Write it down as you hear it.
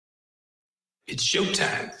It's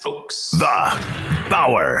showtime, folks. The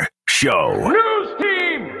Bauer Show. News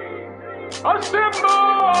team, assemble!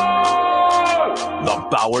 The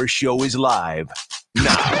Bauer Show is live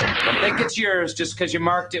now. I think it's yours just because you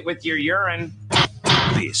marked it with your urine.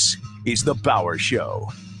 This is The Bauer Show.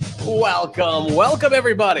 Welcome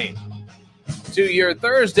everybody to your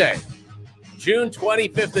Thursday, June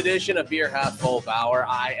 25th edition of Beer Half Full Bauer.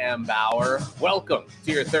 I am Bauer. Welcome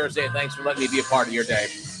to your Thursday. Thanks for letting me be a part of your day.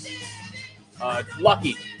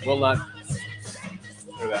 Lucky will not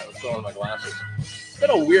do that. Let's go on my glasses. It's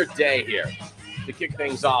been a weird day here to kick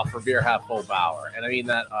things off for Beer Half Full Bauer. And I mean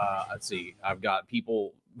that, let's see, I've got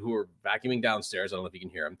people who are vacuuming downstairs. I don't know if you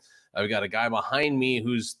can hear him. I've got a guy behind me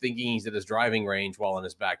who's thinking he's at his driving range while in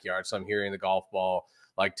his backyard. So I'm hearing the golf ball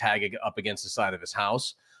like tagging up against the side of his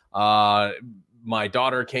house. My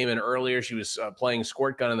daughter came in earlier. She was playing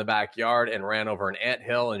squirt gun in the backyard and ran over an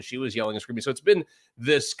anthill, and she was yelling and screaming. So it's been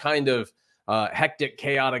this kind of hectic,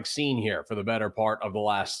 chaotic scene here for the better part of the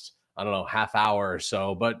last, I don't know, half hour or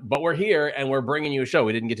so. But we're here, and we're bringing you a show.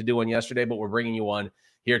 We didn't get to do one yesterday, but we're bringing you one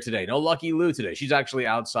here today. No Lucky Lou today. She's actually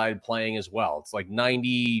outside playing as well. It's like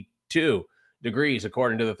 92 degrees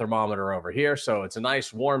according to the thermometer over here. So it's a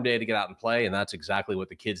nice warm day to get out and play, and that's exactly what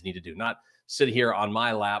the kids need to do. Not sit here on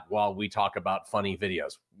my lap while we talk about funny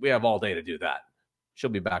videos. We have all day to do that. She'll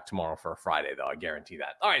be back tomorrow for a Friday, though. I guarantee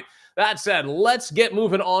that. All right. That said, let's get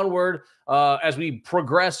moving onward as we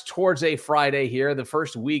progress towards a Friday here, the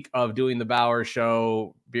first week of doing the Bauer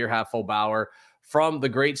Show, Beer Half Full Bauer, from the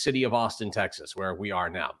great city of Austin, Texas, where we are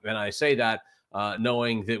now. And I say that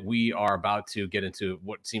knowing that we are about to get into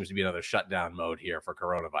what seems to be another shutdown mode here for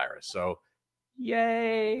coronavirus. So,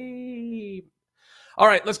 yay. All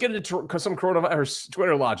right, let's get into some coronavirus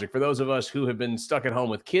Twitter logic. For those of us who have been stuck at home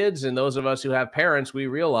with kids and those of us who have parents, we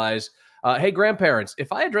realize, hey, grandparents,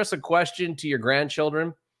 if I address a question to your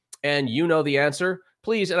grandchildren and you know the answer,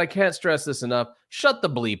 please, and I can't stress this enough, shut the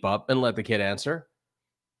bleep up and let the kid answer.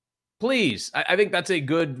 Please. I think that's a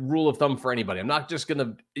good rule of thumb for anybody. I'm not just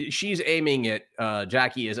going to, she's aiming at,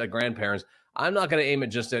 Jackie is at grandparents. I'm not going to aim it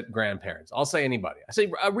just at grandparents. I'll say anybody. I say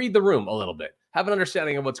read the room a little bit. Have an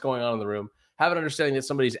understanding of what's going on in the room. Have an understanding that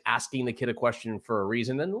somebody's asking the kid a question for a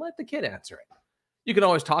reason, and let the kid answer it. You can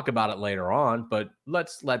always talk about it later on, but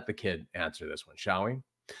let's let the kid answer this one, shall we?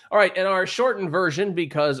 All right, in our shortened version,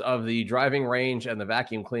 because of the driving range and the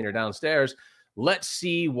vacuum cleaner downstairs, let's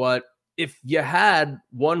see what, if you had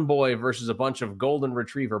one boy versus a bunch of golden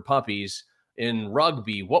retriever puppies in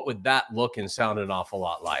rugby, what would that look and sound an awful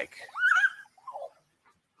lot like?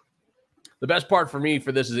 The best part for me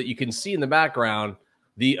for this is that you can see in the background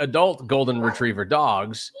the adult golden retriever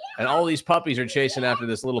dogs, and all these puppies are chasing after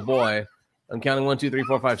this little boy. I'm counting 1, 2, 3,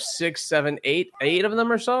 4, 5, 6, 7, 8 of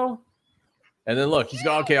them or so. And then look, he's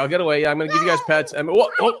going, okay, I'll get away. Yeah, I'm going to give you guys pets. And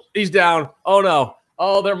he's down. Oh, no.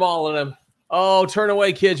 Oh, they're mauling him. Oh, turn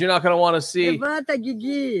away, kids. You're not going to want to see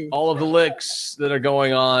all of the licks that are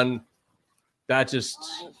going on. That just,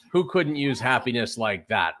 who couldn't use happiness like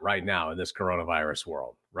that right now in this coronavirus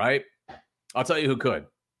world, right? I'll tell you who could.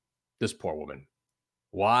 This poor woman.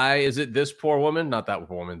 Why is it this poor woman? Not that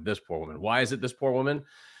poor woman, this poor woman. Why is it this poor woman?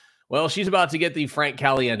 Well, she's about to get the Frank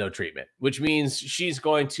Caliendo treatment, which means she's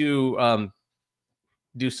going to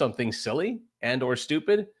do something silly and or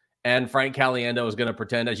stupid. And Frank Caliendo is going to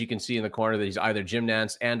pretend, as you can see in the corner, that he's either Jim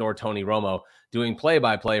Nantz and or Tony Romo doing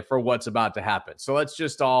play-by-play for what's about to happen. So let's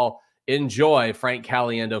just all enjoy Frank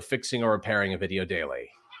Caliendo fixing or repairing a video daily.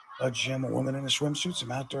 A gym, a woman in a swimsuit,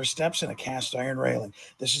 some outdoor steps, and a cast iron railing.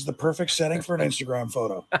 This is the perfect setting for an Instagram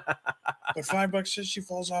photo. But $5 says she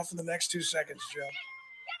falls off in the next 2 seconds, Joe.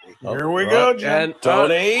 Here we go, Jim. And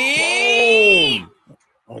Tony. Boom.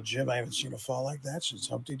 Oh, Jim, I haven't seen a fall like that since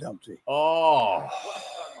Humpty Dumpty. Oh,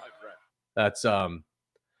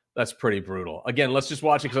 that's pretty brutal. Again, let's just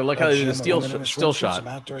watch it because I like how they did the still shot. Some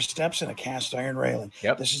outdoor steps and a cast iron railing.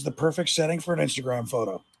 Yep. This is the perfect setting for an Instagram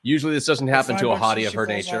photo. Usually this doesn't happen to a hottie of her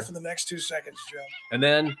nature. Off in the next 2 seconds, Joe. And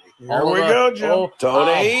then here we go, Joe.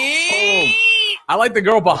 Tony. I like the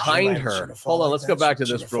girl behind her. Hold on, let's go back to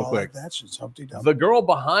this real quick. The girl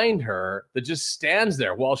behind her that just stands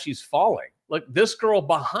there while she's falling. Like this girl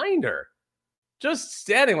behind her, just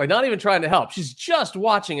standing, like not even trying to help. She's just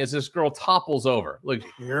watching as this girl topples over. Like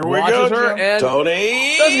here we go, her and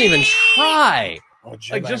Tony doesn't even try. Oh,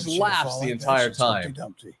 Jim, like just laughs the entire time.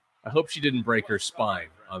 I hope she didn't break her spine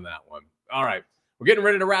on that one. All right. We're getting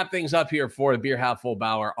ready to wrap things up here for the Beer Half Full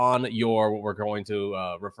Bauer on your, what we're going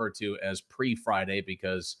to refer to as pre-Friday,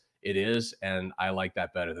 because it is, and I like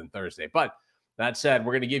that better than Thursday. But that said,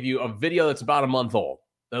 we're going to give you a video that's about a month old.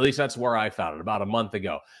 At least that's where I found it about a month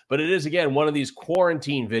ago. But it is, again, one of these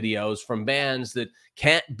quarantine videos from bands that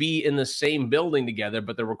can't be in the same building together,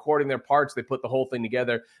 but they're recording their parts. They put the whole thing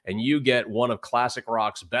together, and you get one of classic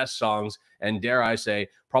rock's best songs, and dare I say,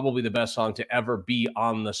 probably the best song to ever be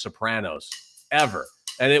on The Sopranos, ever.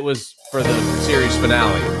 And it was for the series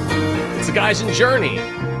finale. It's the guys in Journey,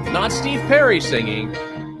 not Steve Perry singing,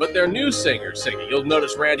 but their new singer singing. You'll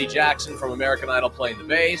notice Randy Jackson from American Idol playing the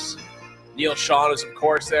bass. Neil Sean is, of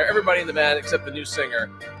course, there. Everybody in the band except the new singer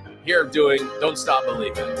here doing Don't Stop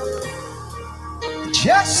Believing.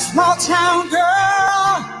 Just small town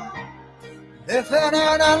girl living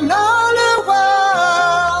in a lonely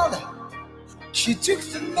world. She took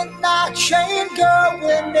the midnight train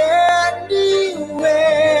going anywhere.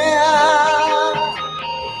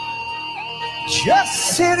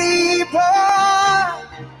 Just city boy,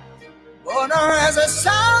 born as a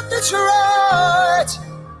South Detroit.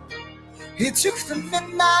 He took the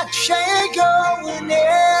midnight train going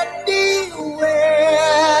anywhere.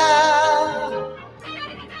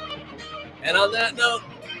 And on that note,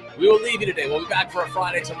 we will leave you today. We'll be back for a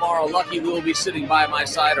Friday tomorrow. Lucky Lou will be sitting by my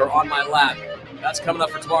side or on my lap. That's coming up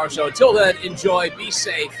for tomorrow's show. Until then, enjoy, be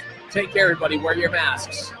safe, take care, everybody, wear your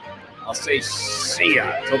masks. I'll say see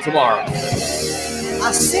ya till tomorrow.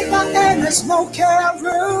 I sit in a smoky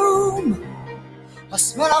room. I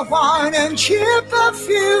smell of wine and cheap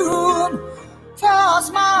perfume. For a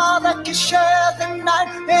smile that can share the night.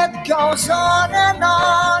 It goes on and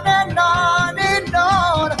on and on and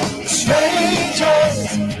on.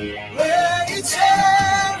 Strangers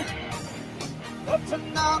waiting,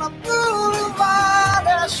 looking on a boulevard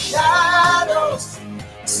of shadows,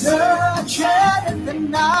 searching in the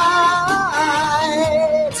night.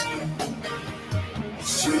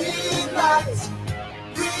 Streetlights,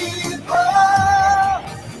 people,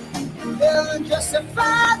 living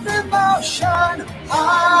justified emotion,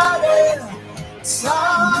 hiding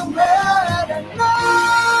somewhere tonight.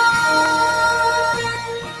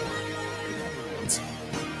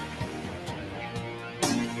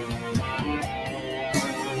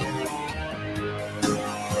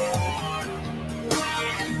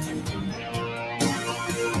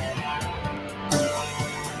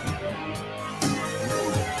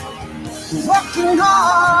 Working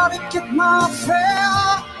hard to get my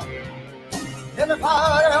fare.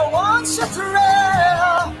 Everybody wants a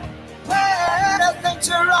thrill. Anything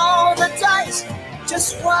to roll the dice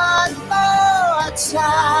just one more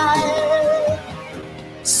time.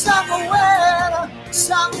 Somewhere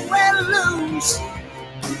to lose.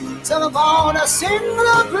 Some wanna sing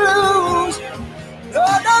the blues. No,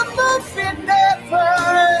 the movie never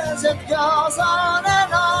ends. It goes on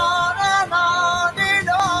and on and on and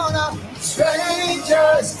on.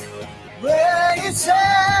 Strangers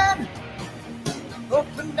waiting,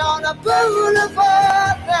 open on a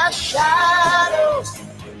boulevard, their shadows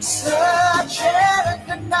searching in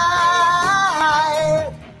the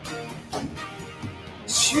night.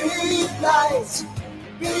 Streetlights,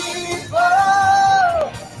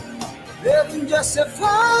 people, living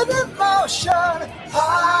justified emotion,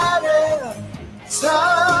 hiding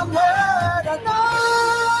somewhere tonight.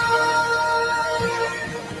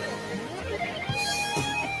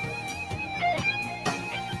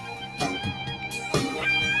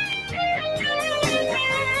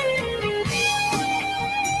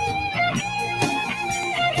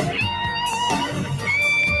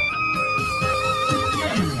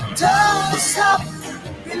 Don't stop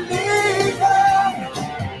believing.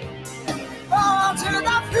 On to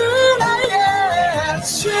the feeling, yeah.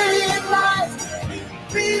 Street life,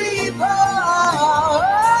 people.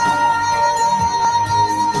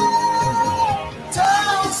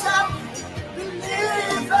 Don't stop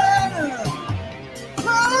believing.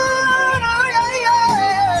 Oh, yeah,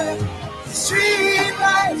 yeah. Street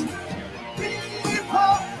life,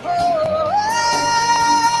 people.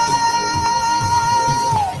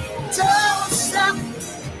 Don't stop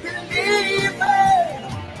believing.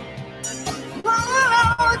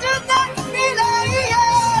 Oh, just that feeling,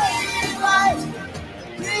 yeah. Life,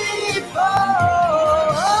 people.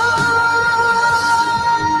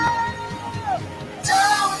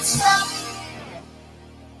 Don't stop.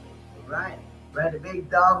 Right, Brother Big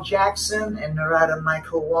Dog Jackson and narrator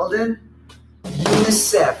Michael Walden.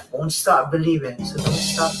 UNICEF won't stop believing, so don't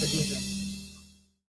stop believing.